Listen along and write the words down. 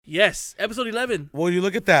Yes, episode 11. Would you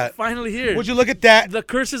look at that? Finally here. Would you look at that? The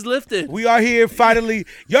curse is lifted. We are here finally.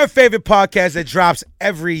 Your favorite podcast that drops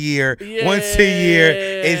every year, once a year,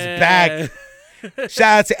 is back. Shout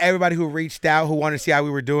out to everybody who reached out, who wanted to see how we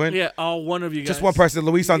were doing. Yeah, all one of you guys. Just one person,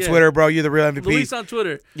 Luis on Twitter, bro. You're the real MVP. Luis on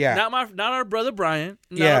Twitter. Yeah. Not our brother Brian.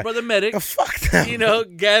 Not our brother Medic. Oh, fuck them. You know,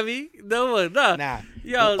 Gabby. No one. Nah.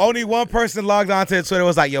 Yo. Only one person logged on to Twitter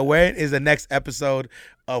was like, yo, when is the next episode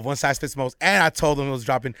of One Size Fits Most? And I told him it was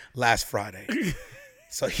dropping last Friday.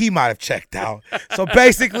 So he might have checked out. So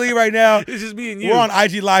basically right now, it's just me and you. We're on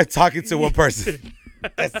IG Live talking to one person.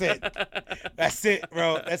 That's it. That's it,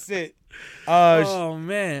 bro. That's it. Oh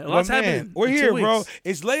man, what's happening? We're here, bro.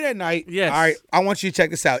 It's late at night. Yes. All right, I want you to check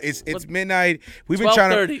this out. It's midnight. We've been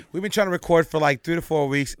trying to record for like 3 to 4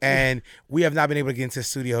 weeks, and we have not been able to get into the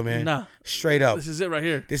studio, man. Nah. Straight up. This is it right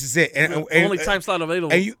here. This is it. And only time slot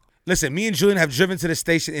available. And listen, me and Julian have driven to the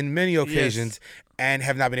station in many occasions and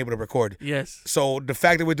have not been able to record. Yes. So the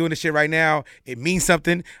fact that we're doing this shit right now, it means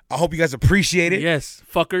something. I hope you guys appreciate it. Yes,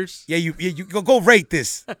 fuckers. Yeah, you go rate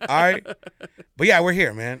this. All right. But yeah, we're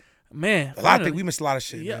here, man. Man, a lot of things. We missed a lot of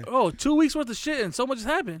shit. Yeah. Man. Oh, 2 weeks worth of shit and so much has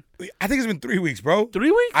happened. I think it's been 3 weeks, bro. 3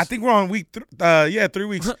 weeks? I think we're on week. 3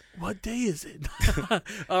 weeks. What day is it?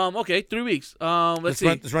 Okay, 3 weeks. Let's see.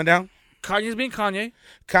 Let's run down. Kanye's being Kanye.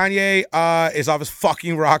 Kanye is off his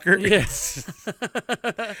fucking rocker. Yes.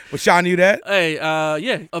 But y'all knew that? Hey,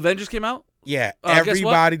 yeah. Avengers came out. Yeah.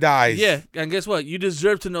 Everybody dies. Yeah. And guess what? You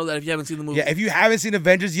deserve to know that if you haven't seen the movie. Yeah. If you haven't seen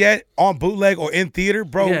Avengers yet on bootleg or in theater,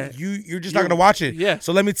 bro, you're just not gonna watch it. Yeah.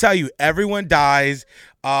 So let me tell you, everyone dies.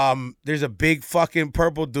 There's a big fucking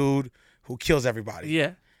purple dude who kills everybody.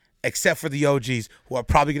 Yeah. Except for the OGs, who are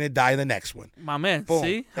probably going to die in the next one. My man. Boom.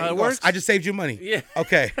 See how it works? I just saved you money. Yeah.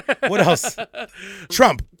 Okay. What else?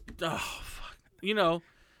 Trump. Oh, fuck. You know.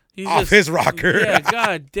 He's off his rocker. Yeah,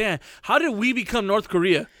 god damn. How did we become North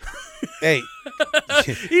Korea? Hey.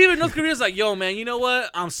 Even North Korea's like, yo, man, you know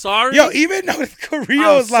what? I'm sorry. Yo, even North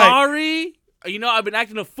Korea was like. I'm sorry. You know, I've been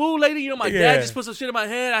acting a fool lately. You know, my dad just put some shit in my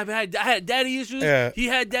head. I had daddy issues. Yeah. He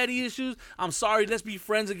had daddy issues. I'm sorry. Let's be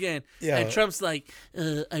friends again. Yeah. And Trump's like,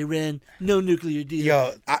 Iran, no nuclear deal.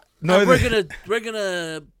 Yo, we're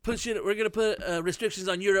gonna put shit. We're gonna put restrictions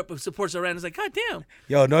on Europe who supports Iran. It's like, god damn.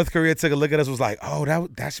 Yo, North Korea took a look at us. Was like, oh,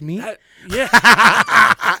 that's me. Yeah.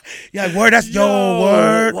 Yeah, word. That's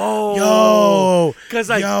word. Whoa. Yo. Because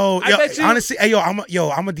like, yo, bet you, honestly, hey, I'm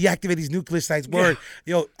gonna deactivate these nuclear sites. Word.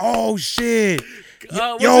 Yeah. Yo. Oh shit.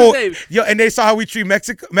 What's his name? Yo, and they saw how we treat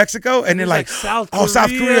Mexico, and they're like, South Korea. South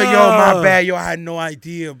Korea. Yo, my bad. Yo, I had no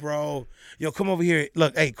idea, bro. Yo, come over here.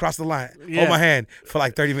 Look, hey, cross the line. Yeah. Hold my hand for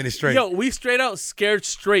like 30 minutes straight. Yo, we straight out scared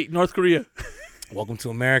straight North Korea. Welcome to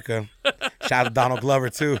America. Shout out to Donald Glover,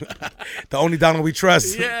 too. The only Donald we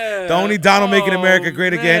trust. Yeah. The only Donald making America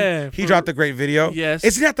great again. Man. He dropped a great video. Yes.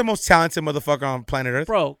 Isn't that the most talented motherfucker on planet Earth?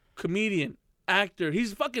 Bro, comedian, actor.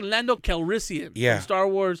 He's fucking Lando Calrissian from Star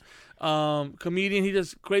Wars. Comedian. He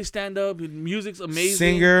does great stand-up. Music's amazing.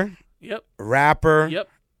 Singer. Yep. Rapper. Yep.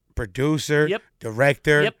 Producer. Yep.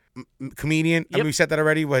 Director. Yep. Comedian. I mean, we said that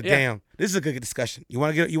already, but damn. This is a good discussion. You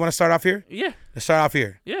want to start off here? Yeah. Let's start off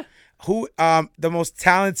here. Yeah. Who the most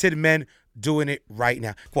talented men doing it right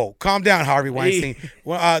now? Whoa, calm down, Harvey Weinstein.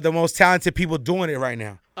 The most talented people doing it right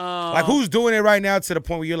now. Like, who's doing it right now to the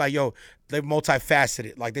point where you're like, yo, they're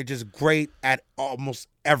multifaceted. Like, they're just great at almost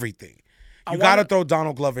everything. You got to throw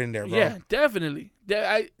Donald Glover in there, bro. Yeah, definitely.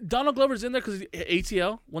 Donald Glover's in there because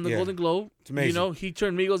ATL won the Golden Globe. It's amazing. You know, he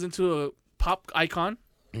turned Migos into a pop icon.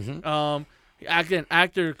 Mm-hmm.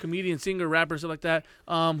 Actor, comedian, singer, rapper, stuff like that.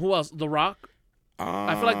 Who else? The Rock.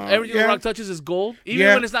 I feel like everything The Rock touches is gold. Even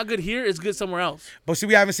when it's not good here, it's good somewhere else. But see,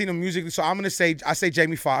 we haven't seen him musically, so I say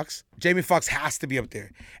Jamie Foxx. Jamie Foxx has to be up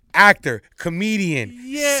there. Actor, comedian,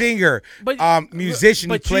 singer, musician.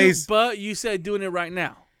 But he plays. But you said doing it right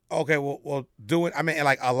now. Okay, well, do it. I mean,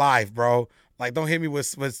 like alive, bro. Like, don't hit me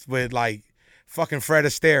with like fucking Fred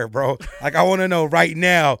Astaire, bro. Like, I want to know right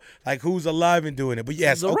now, like, who's alive and doing it. But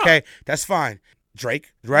yes, okay, that's fine.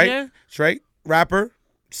 Drake, right? Yeah. Drake, rapper,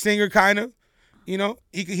 singer, kind of. You know,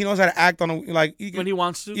 he knows how to act on when he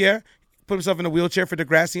wants to. Yeah, put himself in a wheelchair for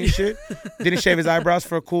Degrassi and shit. Didn't shave his eyebrows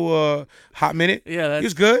for a cool hot minute. Yeah, he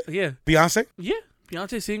was good. Yeah, Beyonce. Yeah,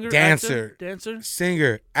 Beyonce, singer, dancer,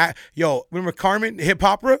 singer. Yo, remember Carmen, hip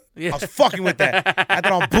opera? Yeah, I was fucking with that. I had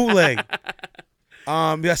that on bootleg.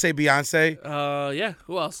 Did I say Beyonce? Yeah.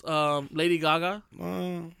 Who else? Lady Gaga.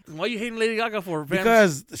 Why are you hating Lady Gaga for?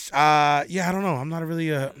 Because I don't know. I'm not really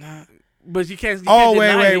But you can't.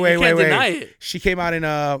 Wait. Deny it. She came out in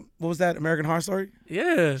what was that? American Horror Story.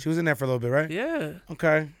 Yeah. She was in there for a little bit, right? Yeah.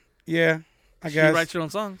 Okay. Yeah. I guess. She writes her own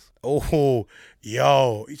songs. Oh,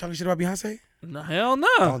 yo, you talking shit about Beyonce? No, hell no.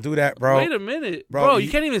 Don't do that, bro. Wait a minute. Bro, you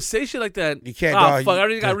can't even say shit like that. You can't, Oh, dog. fuck. I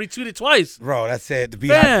already got retweeted twice. Bro, that's it. The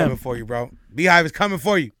Beehive coming for you, bro. Beehive is coming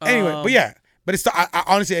for you. Anyway, but yeah. But it's I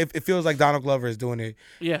honestly, it feels like Donald Glover is doing it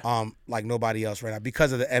like nobody else right now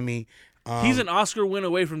because of the Emmy. He's an Oscar win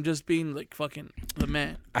away from just being like fucking the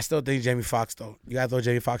man. I still think Jamie Foxx, though. You got to throw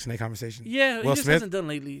Jamie Foxx in that conversation. Yeah, Will he just Smith? hasn't done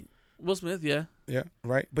lately. Will Smith, yeah. Yeah,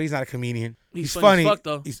 right. But he's not a comedian. He's funny. as fuck,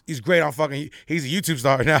 though. He's great on fucking. He's a YouTube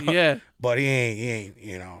star now. Yeah. But he ain't.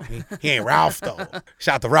 You know, he ain't Ralph though.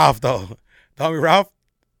 Shout out to Ralph though. The homie Ralph,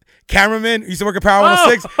 cameraman. Used to work at Power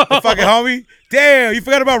 106. The fucking homie. Damn, you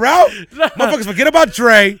forgot about Ralph? Motherfuckers forget about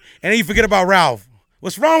Dre, and then you forget about Ralph.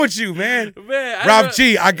 What's wrong with you, man? Ralph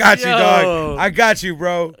G, I got you, dog. I got you,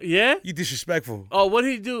 bro. Yeah? You disrespectful. Oh, what did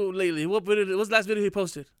he do lately? What's the last video he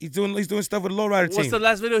posted? He's doing stuff with the Lowrider team. What's the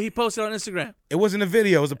last video he posted on Instagram? It wasn't a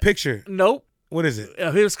video. It was a picture. Nope. What is it?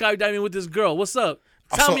 He was skydiving with this girl. What's up?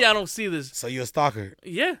 Tell me I don't see this. So you're a stalker?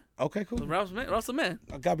 Yeah. Okay, cool. Ralph's the man.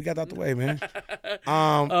 We got that out the way, man.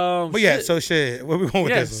 But yeah, so shit. Where we going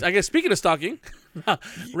with this one? I guess speaking of stalking,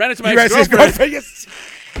 ran into my ex-girlfriend.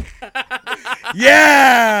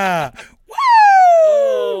 Yeah. Woo!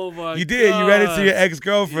 Oh my God. You did. You ran into your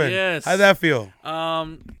ex-girlfriend. Yes. How'd that feel?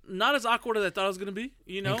 Not as awkward as I thought it was gonna be.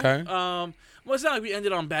 You know. Okay. Well, it's not like we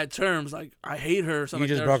ended on bad terms. Like I hate her or something.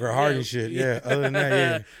 You just broke her heart and shit. Yeah. Other than that,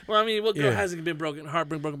 yeah. Well, I mean, what girl hasn't been broken by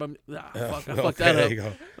me? Fuck that up. There you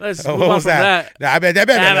go. Let's what move on was from that? that. I bet.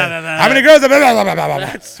 Nah. How many girls have been?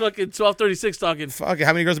 That's fucking 1236 talking. Fuck it.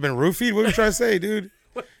 How many girls have been roofied? What are you trying to say, dude?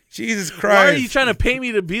 Jesus Christ. Why are you trying to pay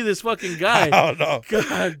me to be this fucking guy? I don't know.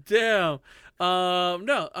 God damn.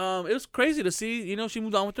 No. It was crazy to see. You know, she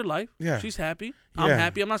moved on with her life. Yeah. She's happy. I'm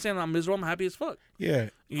happy. I'm not saying I'm miserable. I'm happy as fuck. Yeah.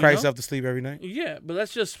 Cry yourself to sleep every night. Yeah, but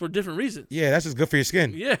that's just for different reasons. Yeah, that's just good for your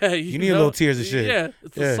skin. Yeah. You need a little tears and shit. Yeah.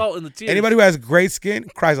 It's the salt in the tears. Anybody who has great skin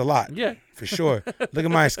cries a lot. Yeah. For sure. Look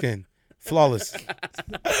at my skin. Flawless.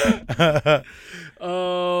 But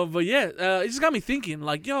yeah, it just got me thinking.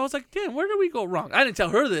 Like, yo, I was like, damn, where did we go wrong? I didn't tell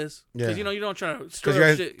her this because you don't try to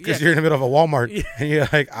stir up shit. Because you're in the middle of a Walmart and you're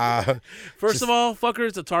like, First of all, fucker,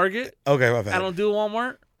 it's a Target. Okay, my bad. I don't do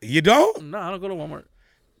Walmart. You don't? No, I don't go to Walmart.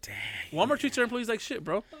 Dang. Walmart treats their employees like shit,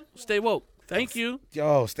 bro. Stay woke. Thank you.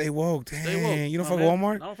 Yo, stay woke. Dang. Stay woke. You don't fuck with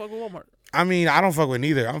Walmart? I don't fuck with Walmart. I mean, I don't fuck with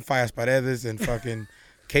neither. I'm Fias Paredes and fucking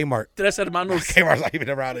Kmart. Tres hermanos. Kmart's not even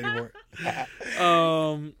around anymore.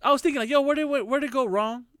 I was thinking like, yo, where did it go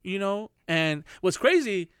wrong? You know? And what's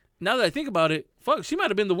crazy, now that I think about it, fuck, she might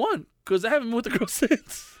have been the one because I haven't been with the girl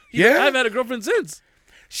since. I haven't had a girlfriend since.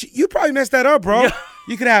 You probably messed that up, bro. Yeah.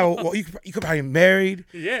 You could probably be married,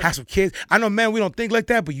 have some kids. I know, man, we don't think like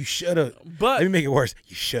that, but you should have. But let me make it worse.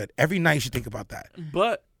 You should. Every night you should think about that.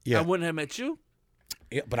 But I wouldn't have met you.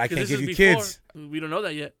 Yeah, but I can't give you kids. We don't know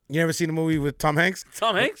that yet. You never seen the movie with Tom Hanks?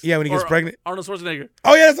 Tom Hanks? Yeah, when he gets pregnant. Arnold Schwarzenegger.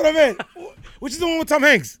 Oh yeah, that's what I meant. Which is the one with Tom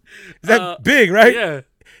Hanks? Is that big, right? Yeah.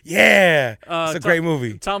 Yeah. It's a great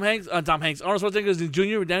movie. Tom Hanks. Arnold Schwarzenegger is in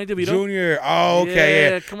Junior with Danny DeVito. Junior. Oh,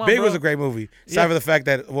 okay. Yeah. Come on, Big bro. was a great movie. Aside for the fact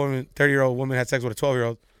that a 30-year-old woman had sex with a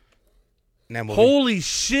 12-year-old. In that movie. Holy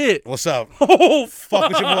shit. What's up? Oh, fuck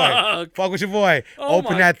with your boy. Fuck with your boy. Oh,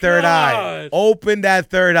 Open that third eye. Open that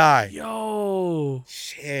third eye. Yo.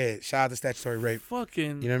 Shit. Shout out to statutory rape.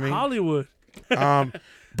 Fucking you know what I mean? Hollywood.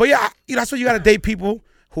 But yeah, that's why you got to date people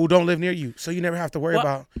who don't live near you, so you never have to worry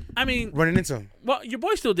about running into them. Well, your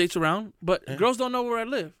boy still dates around, but girls don't know where I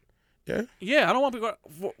live. Yeah? Yeah, I don't want people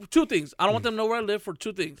for two things. I don't want them to know where I live for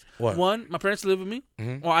two things. What? One, my parents live with me.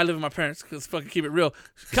 Well, I live with my parents because fucking keep it real.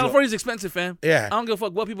 California's expensive, fam. Yeah. I don't give a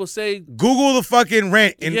fuck what people say. Google the fucking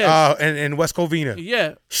rent in West Covina.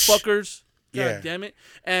 Yeah. Fuckers. God damn it.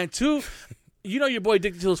 And two, you know your boy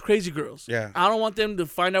addicted to those crazy girls. Yeah. I don't want them to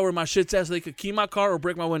find out where my shit's at so they could key my car or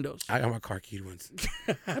break my windows. I got my car keyed once.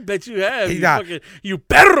 I bet you have. You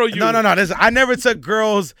better. You. No. Listen, I never took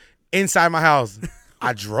girls inside my house.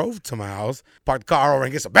 I drove to my house, parked the car over,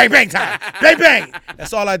 and get some bang, bang time. Bang, bang.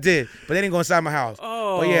 That's all I did. But they didn't go inside my house.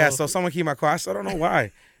 Oh. But yeah, so someone keyed my car. I still don't know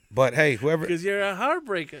why. But hey, whoever. Because you're a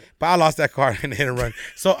heartbreaker. But I lost that car in the hit and run.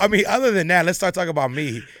 So, I mean, other than that, let's start talking about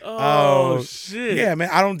me. Oh, shit. Yeah, man.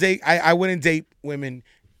 I don't date. I wouldn't date women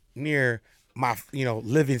near my,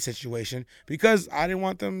 living situation because I didn't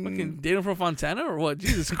want them. Fucking dating from Fontana or what?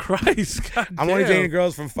 Jesus Christ. God I'm only dating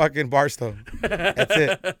girls from fucking Barstow. That's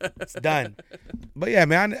it. It's done. But yeah,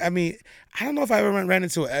 man. I mean, I don't know if I ever ran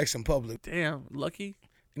into an ex in public. Damn, lucky.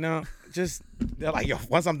 Just they're like, yo,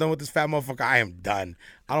 once I'm done with this fat motherfucker, I am done.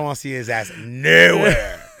 I don't want to see his ass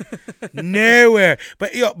nowhere. Nowhere.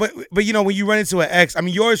 But when you run into an ex, I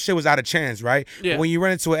mean, your shit was out of chance, right? Yeah. But when you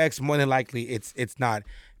run into an ex, more than likely it's not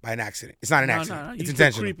by an accident. It's not an accident. No. It's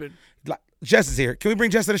intentional. Jess is here. Can we bring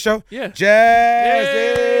Jess to the show? Yeah. Jess.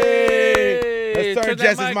 Yay! Let's turn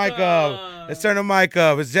Jess's mic up. Let's turn the mic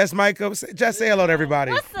up. Is Jess mic up? Jess, say hello to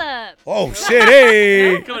everybody. What's up? Oh, shit.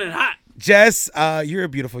 Hey. Coming in hot. Jess, you're a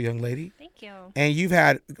beautiful young lady. Thank you. And you've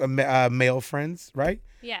had male friends, right?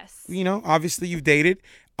 Yes. You know, obviously you've dated.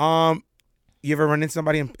 You ever run into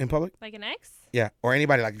somebody in public? Like an ex? Yeah. Or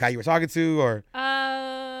anybody, like a guy you were talking to, or?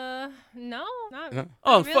 No. Not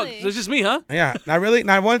Oh, really. fuck. So it's just me, huh? Yeah. Not really?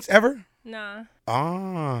 Not once, ever? Nah.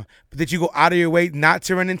 Ah. But did you go out of your way not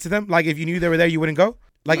to run into them? Like, if you knew they were there, you wouldn't go?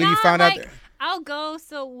 Like, if you found out like, I'll go.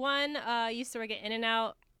 So one used to work at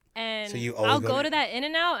In-N-Out, and So you always I'll go go there? to that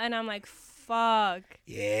In-N-Out, and I'm like, fuck.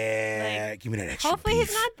 Yeah. Like, Give me that extra Hopefully beef.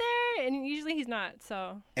 he's not there, and usually he's not.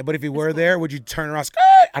 So But if he were there, would you turn around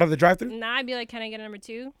out of the drive-thru? nah, I'd be like, can I get a number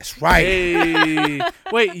 2? That's right. Hey.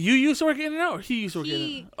 Wait, you used to work in and out, or he used to work in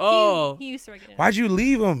and out? Oh. he used to work at In-N-Out. Why'd you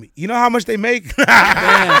leave him? You know how much they make?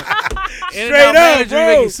 Man. Straight up, manager bro.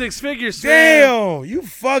 making 6 figures. man. Damn, you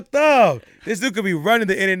fucked up. This dude could be running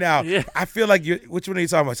the In-N-Out. Yeah. I feel like you. Which one are you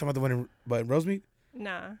talking about? Talking about the one in Rosemeat?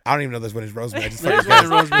 Nah. I don't even know this one is Rosemeat. I just There's fucking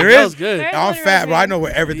one in guessed. Rosemeat. There That is? was good. There's I'm one in fat, bro. I Rosemeat. know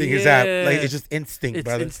where everything is at. Yeah. Like, it's just instinct, It's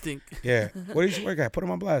brother. instinct. Yeah. Where did you work at? Put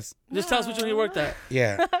him on blast. Just tell us which one you worked at.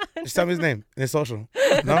 Yeah. Just tell me his name and his social.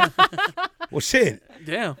 No? Well, shit.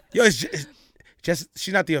 Damn. Yo, it's just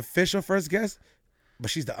she's not the official first guest, but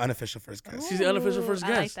she's the unofficial first guest. She's the unofficial first I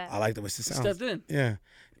like guest. that. I like the way she sounds. Stepped in. Yeah.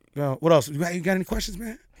 Well, what else? You got any questions,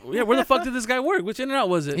 man? Yeah, where the fuck did this guy work? Which In-N-Out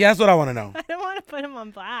was it? Yeah, that's what I want to know. I don't want to put him on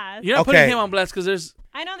blast. You're not Okay. putting him on blast because there's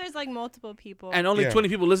I know there's like multiple people. and only Yeah. 20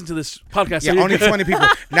 people listen to this podcast. Yeah, so you're only good. 20 people.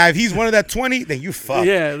 Now, if he's one of that 20, then you fuck.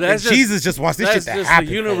 Yeah, that's And just- Jesus just wants this shit That's to just happen.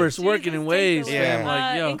 the universe Jesus, working in take ways, the Yeah. fam. wheel.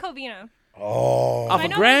 Like, yo, In Covina. Oh. Off I a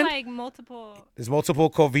know Grand? there's like multiple. There's multiple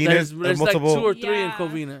Covinas. there's like multiple. 2 or 3 in Yeah.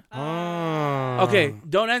 Covina. Oh. Okay,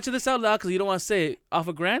 don't answer this out loud because you don't want to say it. Off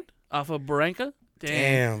a Grand? Off of Barranca?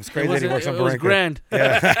 Damn, it's It crazy that he works on was Barranca. Grand.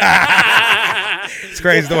 Yeah. It's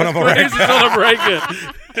crazy the one on Crazy Barranca. it's on a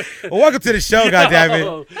Barranca. Well, welcome to the show, goddammit.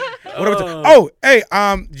 Yo. What are we oh, hey,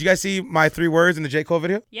 did you guys see my 3 words in the J. Cole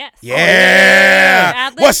video? Yes. Yeah.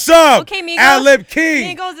 Ad-lib. What's up? Okay, Migos. Ad-lib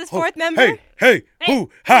King. Migos is Oh, fourth member. Hey, who,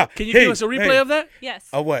 ha. Can you hey, give us a replay hey. of that? Yes.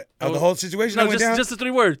 Of what? Of the whole situation that No, went down? just the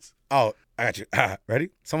 3 words. Oh, I got you. Ready?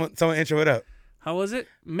 Someone intro it up. How was it?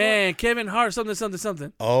 Man, Kevin Hart,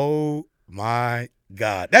 something. Oh my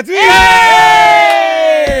God. That's me.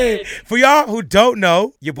 Hey! For y'all who don't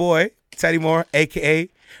know, your boy, Teddy Moore, aka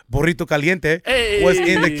Burrito Caliente, Hey. was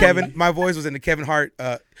in the my voice was in the Kevin Hart,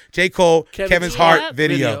 J. Cole, Kevin's Heart Yep.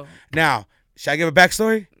 video. Now, should I give a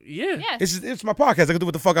backstory? Yeah. Yes. It's my podcast. I can do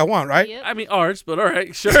what the fuck I want, right? Yep. I mean ours, but all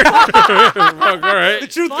right, sure. Fuck, all right. The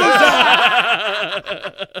truth comes out.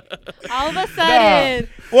 All of a sudden.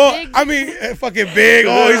 Well, Big- I mean, fucking big.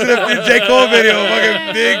 Oh, he's in the J. Cole video.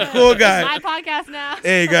 Fucking big, cool guy. My podcast now.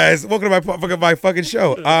 Hey guys, welcome to my fucking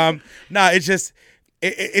show. It's just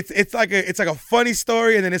it's like a funny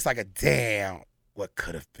story, and then it's like a damn, what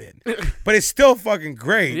could have been, but it's still fucking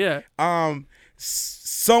great. Yeah.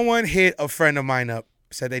 Someone hit a friend of mine up,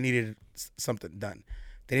 said they needed something done.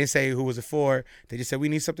 They didn't say who was it for. They just said we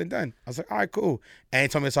need something done. I was like, all right, cool. And he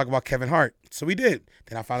told me to talk about Kevin Hart, so we did.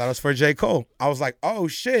 Then I found out it was for J. Cole. I was like, oh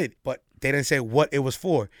shit, but they didn't say what it was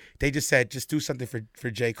for. They just said, just do something for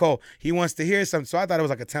J. Cole. He wants to hear something. So I thought it was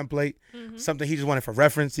like a template, something he just wanted for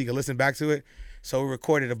reference. He could listen back to it. So we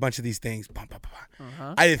recorded a bunch of these things.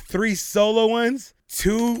 I did 3 solo ones,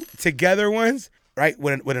 2 together ones, right,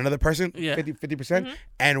 with another person, Yeah. 50%,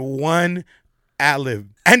 and 1 ad-lib.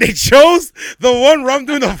 And they chose the one where I'm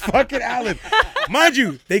doing the fucking ad-lib. Mind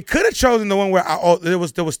you, they could have chosen the one where there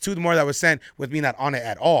was 2 more that was sent with me not on it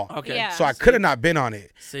at all. Okay. Yeah. So I could have not been on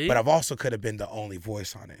it. See? But I've also could have been the only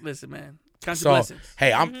voice on it. Listen, man. Count your So, blessings.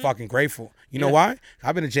 hey, I'm fucking grateful. You know Yeah. why?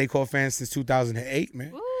 I've been a J. Cole fan since 2008,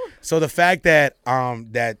 man. So the fact that that And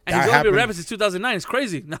he's only happened, been rapping since 2009. It's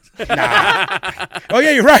crazy. nah. Oh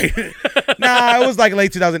yeah, you're right. Nah, it was like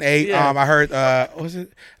late 2008. Yeah. I heard what was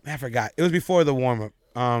it? Man, I forgot. It was before the warm up.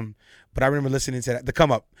 But I remember listening to that, the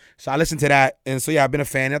come up. So I listened to that, and so yeah, I've been a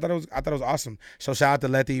fan. I thought it was awesome. So shout out to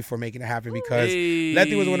Letty for making it happen, because Hey.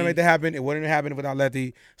 Letty was the one that made that happen. It wouldn't have happened without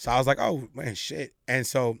Letty. So I was like, oh man, shit. And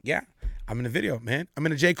so yeah, I'm in the video, man. I'm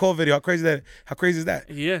in a J. Cole video. How crazy is that?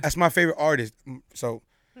 Yeah. That's my favorite artist. So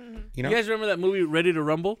you know. You guys remember that movie Ready to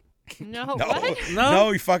Rumble? No. No, What?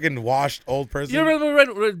 no, you fucking washed old person. You remember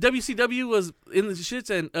when WCW was in the shits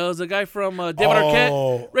and it was a guy from David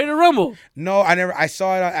Oh. Arquette? Ready to Rumble. No, I never. I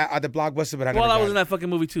saw it at the Blockbuster, but I never. Well, I got was in it. that fucking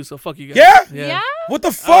movie too, so fuck you guys. Yeah? Yeah? What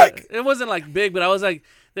the fuck? It wasn't like big, but I was like,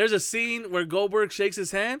 there's a scene where Goldberg shakes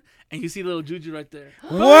his hand and you see little Juju right there.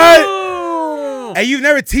 What? Boom! know. Hey, you've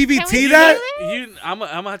never Can we TBT do that? it? I'm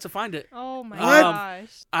gonna have to find it. Oh my What?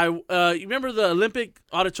 gosh. You remember the Olympic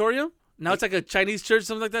Auditorium? Now it's like a Chinese church,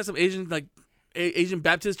 something like that. Some Asian Asian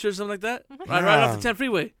Baptist church, something like that. Right off the 10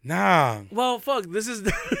 freeway. Nah. Well, fuck. This is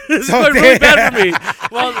going really bad for me.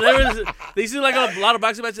 Well, they see like a lot of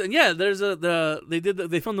boxing matches, and yeah, they filmed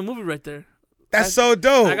the movie right there. That's so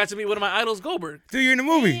dope. I got to meet one of my idols, Goldberg. Dude, you're in the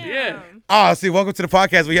movie. Damn. Yeah. Oh, see, welcome to the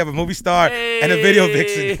podcast. We have a movie star and a video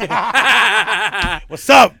vixen. Hey. What's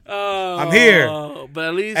up? Oh, I'm here. But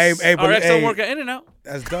at least Hey, our ex don't hey. work at In-N-Out.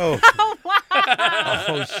 That's dope. Oh, wow.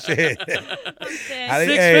 Oh, shit. Okay. I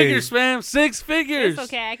think- 6 hey. figures, fam. 6 figures. It's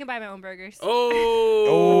okay. I can buy my own burgers.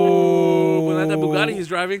 Oh. But not that Bugatti he's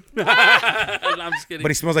driving. No, I'm just kidding.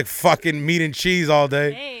 But he smells like fucking meat and cheese all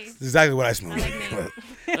day. Hey. That's exactly what I smell. I like meat.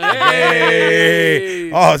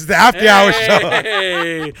 Hey. Oh, it's the after hour show.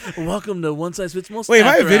 Hey. Welcome to One Size Fits Most. Wait, am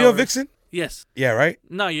I a After video Hours. vixen? Yes. Yeah, right?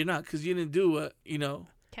 No, you're not, because you didn't do what,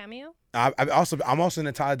 Cameo? I'm also in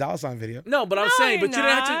the Ty Dolla $ign video. No, but I'm No, saying, you're but you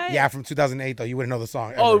didn't have not. to. Yeah, from 2008 though. You wouldn't know the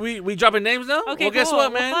song. Oh, ever. we dropping names now? Okay, well, guess cool.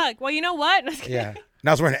 what, Well, man? fuck. Well, you know what? Yeah.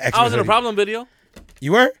 Now I was wearing an X. I was in a problem video.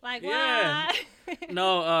 You were? Like, Yeah. what?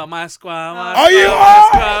 No, my squad. Oh, you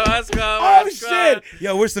are? My squad. Oh shit!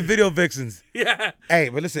 Yo, where's the video vixens? Yeah. Hey,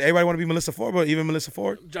 but listen, everybody want to be Melissa Ford, but even Melissa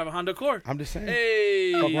Ford. Drive a Honda Accord. I'm just saying.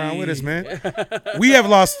 Hey. Fuck around with us, man. We have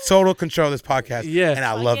lost total control of this podcast. Yeah. And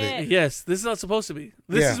I Fuck love it. it. Yes, this is how it's supposed to be.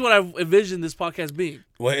 This Yeah. is what I envisioned this podcast being.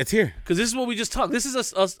 Well, it's here. Because this is what we just talked. This is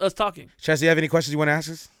us talking. Chelsea, you have any questions you want to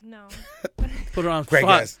ask us? No. Put her on the Great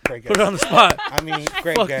spot. guess. Great Put guess. her on the spot. I mean,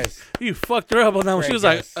 great Fuck. guess. You fucked her up on that one. She Great was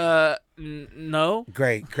guess. like, no.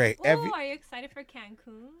 Great. Oh, are you excited for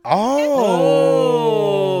Cancun?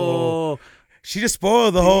 Oh. She just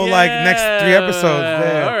spoiled the whole next 3 episodes.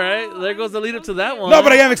 Yeah. All right. There goes the lead up to that one. No,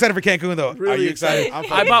 but I am excited for Cancun though. Really Are you excited? I'm I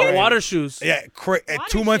fucking bought excited. water shoes. Yeah, Water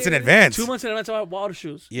 2 months in shoes? advance. 2 months in advance, I bought water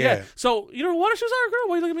shoes. Yeah. So, you know what water shoes are, girl?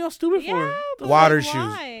 Why are you looking at me all stupid Yeah, for? but Water like, shoes.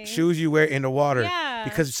 why? Shoes you wear in the water. Yeah.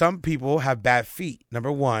 Because some people have bad feet.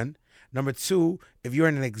 Number 1. Number 2, if you're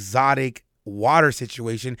in an exotic water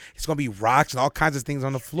situation, it's gonna be rocks and all kinds of things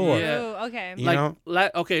on the floor. Yeah. Ooh, okay. You Like, know?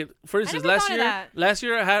 okay, for instance, never thought of that. last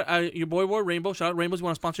year I had your boy wore Rainbow. Shout out Rainbows. You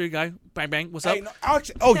want to sponsor your guy? Bang, bang. What's up? Hey, no,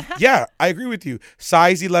 actually, yeah, I agree with you.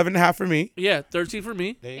 Size 11.5 for me. Yeah, 13 for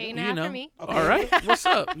me. 8.5 for me. All right. What's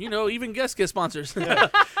up? Even guests get sponsors.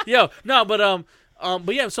 Yo, no, but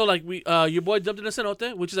yeah. So like your boy jumped in a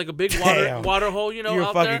cenote, which is like a big Damn. water hole. You know, You're a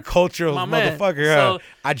out fucking there. cultural My man. motherfucker. Yeah. So,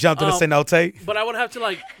 I jumped in a cenote. But I would have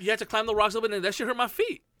to you had to climb the rocks up, and that shit hurt my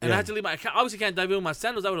feet, and Yeah. I had to leave I obviously can't dive in with my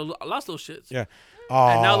sandals. I would have lost those shits. Yeah.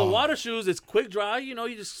 And now the Oh. water shoes, it's quick dry. You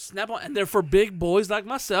just snap on, and they're for big boys like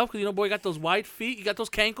myself, because boy, you got those wide feet, you got those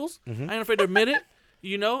cankles. Mm-hmm. I ain't afraid to admit it.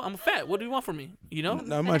 I'm fat. What do you want from me?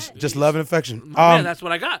 Not much. Just love and affection. Man, that's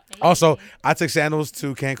what I got. Also, I took sandals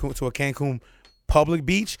to a Cancun public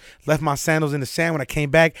beach. Left my sandals in the sand. When I came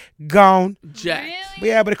back, gone. Jack. Really? But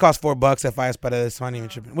yeah, but it cost $4 at Five Paredes. So I ain't even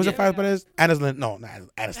tripping. Was it Five Paredes? Anna's Linen. No, not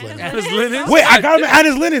Anna's Linen. Anna's Linens? Wait, I got them at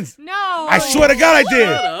Anna's Linens. No. I swear to God, I Shut did.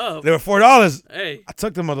 up. They were $4. Hey. I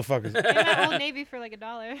took them motherfuckers. You're at Old Navy for like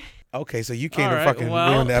 $1. Okay, so you came All to right, fucking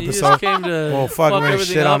well, ruin the you just episode. came to Well, fuck, man,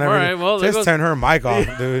 everything shit on up. All everything. right, well, there Just goes- turn her mic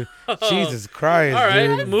off, dude. Jesus Christ, All right,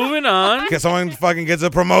 dude. moving on. Because someone fucking gets a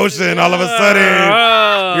promotion all of a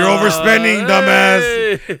sudden. You're overspending,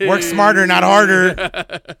 dumbass. Work smarter, not harder.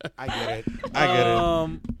 I get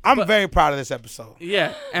it. I'm very proud of this episode.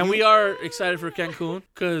 Yeah, and we are excited for Cancun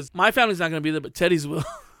because my family's not gonna be there, but Teddy's will.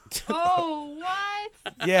 Oh,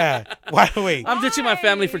 what? Yeah. Why? Wait. I'm ditching my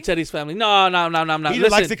family for Teddy's family. No, I'm not. He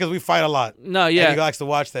Listen, likes it because we fight a lot. no, And yeah, he likes to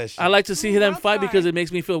watch that shit. I like to see them That's fight because fine. it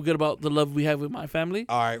makes me feel good about the love we have with my family.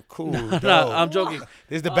 All right, cool. No, dope. I'm joking.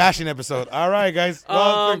 This is the bashing episode. All right, guys.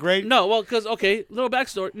 Well, it's been great. No, well, because little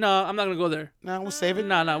backstory. No, I'm not gonna go there. No, we'll save it.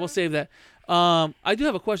 No, we'll save that. I do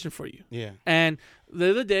have a question for you. Yeah. And the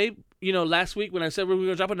other day, last week when I said we were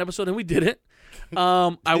gonna drop an episode and we didn't,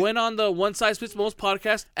 I went on the One Size Fits Most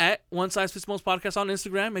podcast at One Size Fits Most podcast on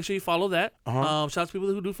Instagram. Make sure you follow that. Shout out to people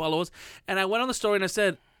who do follow us. And I went on the story and I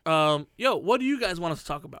said, "Yo, what do you guys want us to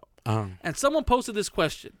talk about?" And someone posted this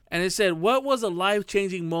question and it said, "What was a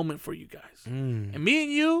life-changing moment for you guys?" And me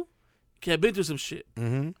and you have been through some shit.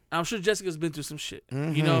 I'm sure Jessica's been through some shit.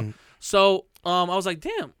 So I was like,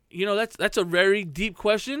 damn. That's a very deep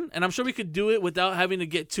question, and I'm sure we could do it without having to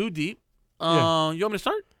get too deep. You want me to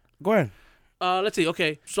start? Go ahead. Let's see.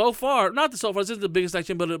 Okay, so far, this is the biggest life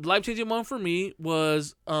change, but a life changing moment for me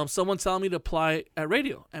was someone telling me to apply at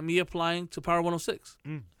radio and me applying to Power 106.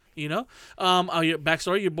 You know, your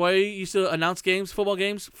backstory. Your boy used to announce games, football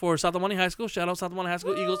games for South Amani High School. Shout out South Amani High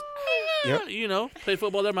School Eagles. Yep. You know, played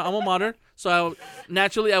football there, my alma mater. So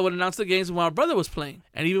naturally, I would announce the games when my brother was playing.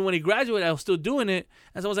 And even when he graduated, I was still doing it.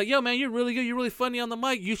 And so I was like, yo, man, you're really good. You're really funny on the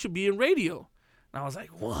mic. You should be in radio. And I was like,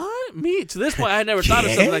 what? Me? To this point, I had never thought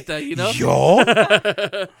of something like that, you know? Yo.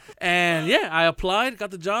 And yeah, I applied,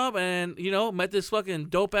 got the job, and, you know, met this fucking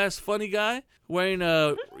dope-ass funny guy wearing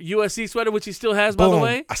a USC sweater, which he still has, by the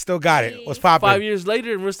way. I still got it. What's poppin'? 5 years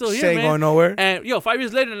later, and we're still here, Shit ain't man. going nowhere. And, 5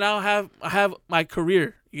 years later, now I have my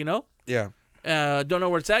career, you know? Yeah. Don't know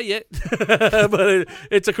where it's at yet, but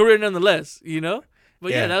it's a career nonetheless, you know?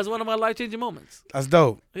 But yeah, that was one of my life-changing moments. That's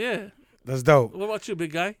dope. Yeah. That's dope. What about you,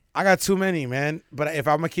 big guy? I got too many, man. But if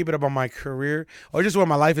I'm going to keep it up on my career or just where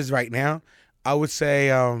my life is right now, I would say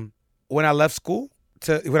when I left school,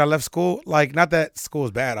 like, not that school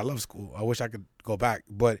is bad. I love school. I wish I could go back.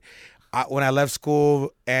 But when I left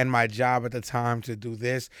school and my job at the time to do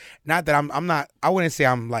this, not that I'm not, I wouldn't say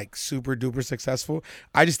I'm like super duper successful.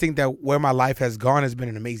 I just think that where my life has gone has been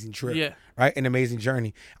an amazing trip. Yeah. Right? An amazing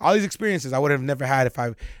journey. All these experiences I would have never had if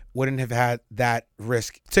I wouldn't have had that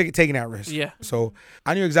risk, taking that risk. Yeah. So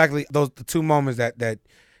I knew exactly the two moments that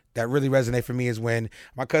really resonate for me is when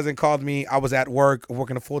my cousin called me. I was at work,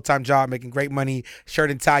 working a full-time job, making great money,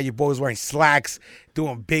 shirt and tie. Your boy was wearing slacks,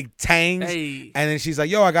 doing big tangs. Hey. And then she's like,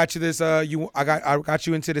 "Yo, I got you this. I got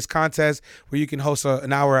you into this contest where you can host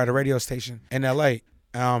an hour at a radio station in L.A."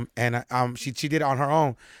 She did it on her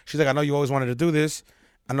own. She's like, "I know you always wanted to do this.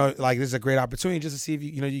 I know like this is a great opportunity just to see if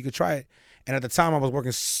you could try it." And at the time, I was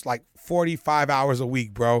working like 45 hours a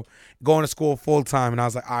week, bro, going to school full time. And I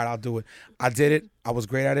was like, all right, I'll do it. I did it. I was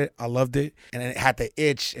great at it. I loved it. And it had the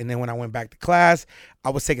itch. And then when I went back to class, I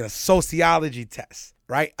was taking a sociology test,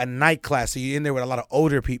 right? A night class. So you're in there with a lot of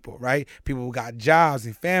older people, right? People who got jobs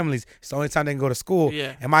and families. It's the only time they can go to school.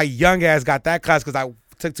 Yeah. And my young ass got that class because I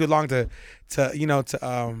took too long to enroll.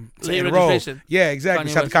 Registration. Yeah, exactly.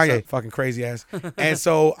 Kanye Shout out to Kanye. West. Fucking crazy ass. And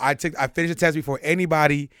so I finished the test before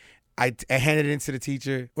anybody. I handed it into the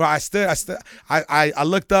teacher. Well, I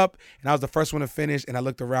looked up and I was the first one to finish, and I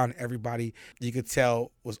looked around and everybody you could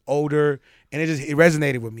tell was older, and it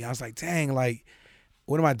resonated with me. I was like, dang, like,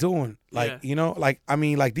 what am I doing? Like, you know, like, I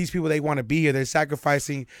mean, like these people, they want to be here. They're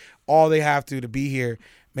sacrificing all they have to be here.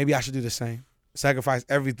 Maybe I should do the same. Sacrifice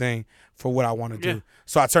everything for what I want to do.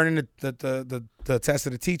 So I turned in the test to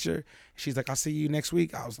the teacher. She's like, I'll see you next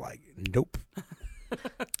week. I was like, nope.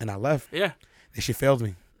 And I left. Yeah. And she failed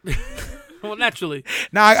me. Well, naturally.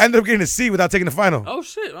 Now I ended up getting a C without taking the final. Oh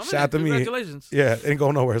shit! Shout out to me. Congratulations. Yeah, it didn't go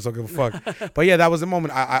nowhere, so give a fuck. But yeah, that was the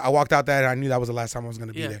moment. I walked out there and I knew that was the last time I was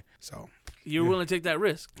gonna be there. So you're willing to take that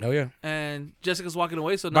risk. Oh yeah. And Jessica's walking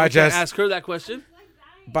away, so now Bye, I can't Jess. ask her that question.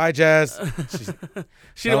 Bye, Jess.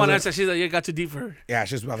 She didn't want to answer. She's like, "You got too deep for her." Yeah,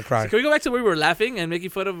 she was about to cry. So can we go back to where we were laughing and making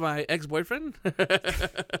fun of my ex-boyfriend?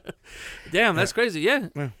 Damn, that's crazy. Yeah.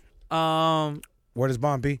 Where does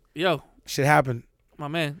Bond be? Yo, Shit happened, my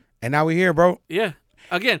man. and now we here, bro. Yeah.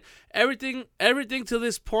 Again, everything to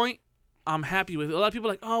this point, I'm happy with. A lot of people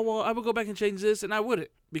are like, oh, well, I would go back and change this, and I wouldn't.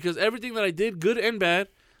 Because everything that I did, good and bad,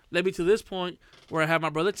 led me to this point where I have my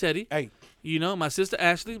brother Teddy, you know, my sister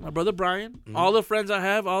Ashley, my brother Brian, all the friends I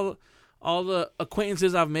have, all the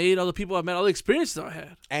acquaintances I've made, all the people I've met, all the experiences I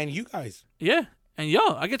had. And you guys. Yeah. And,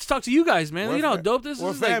 yo, I get to talk to you guys, man. You know how dope this is?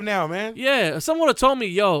 We're fam now, man. Yeah. Someone would have told me,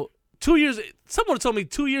 yo, 2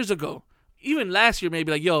 years ago, even last year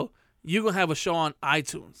maybe, like, yo, you're going to have a show on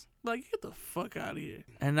iTunes. Like, get the fuck out of here.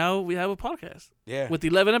 And now we have a podcast. Yeah. With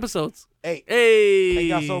 11 episodes. Hey. Hey. Thank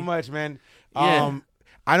y'all so much, man. Yeah.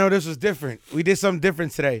 I know this was different. We did something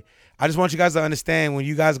different today. I just want you guys to understand when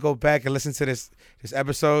you guys go back and listen to this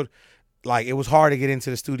episode, like, it was hard to get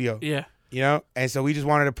into the studio. Yeah. You know? And so we just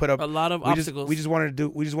wanted to put up a lot of obstacles. We just wanted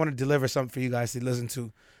to deliver something for you guys to listen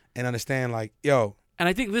to and understand, like, yo. And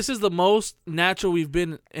I think this is the most natural we've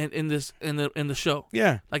been in the show.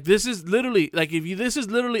 Yeah. Like, this is literally this is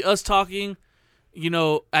literally us talking, you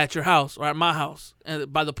know, at your house or at my house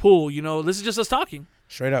and by the pool, you know. This is just us talking.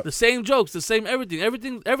 Straight up. The same jokes, the same everything.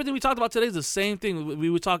 Everything we talked about today is the same thing we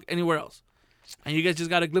would talk anywhere else. And you guys just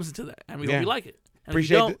got a glimpse into that. And we hope you like it. And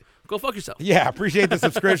appreciate if you don't, go fuck yourself. Yeah, appreciate the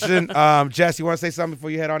subscription. Jess, you want to say something before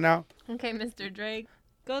you head on out? Okay, Mr. Drake.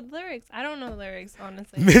 Go with lyrics. I don't know lyrics,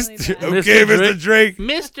 honestly. Mr. Really Okay, Mr. Mr. Drake.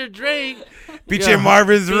 Mr. Drake. Pinche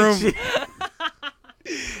Marvin's room.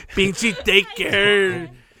 Pinche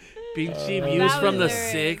taker. Pinche views from the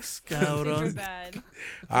lyrics. 6, Super cabrón. bad.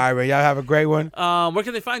 All right, man. Y'all have a great one. Where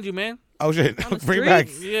can they find you, man? Oh, shit. On the Bring it back.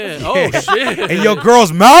 streets. Yeah. Oh, shit. In your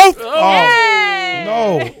girl's mouth? Oh. Hey!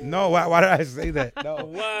 No. Why did I say that? No.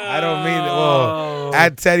 Wow. I don't mean that. Whoa.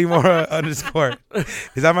 At Teddy Mora _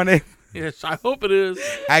 Is that my name? Yes, I hope it is.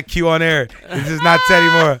 At Q on air. This is not Teddy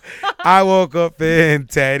Mora. I woke up in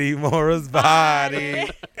Teddy Mora's body.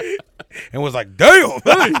 And was like, damn.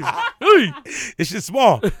 Hey. This shit's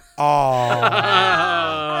small.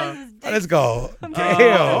 Oh. Let's go.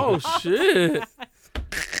 Damn. Oh, shit.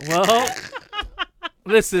 Well,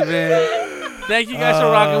 listen, man. Thank you guys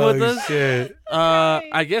for rocking with us. Shit.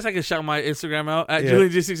 I guess I can shout my Instagram out at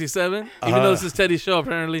JulianG67, even though this is Teddy's show,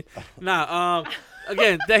 apparently.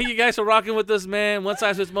 Again, thank you guys for rocking with us, man. One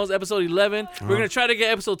Size Fits Most, episode 11. We're going to try to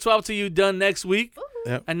get episode 12 to you done next week.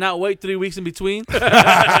 Yep. And not wait 3 weeks in between.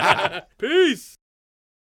 Peace.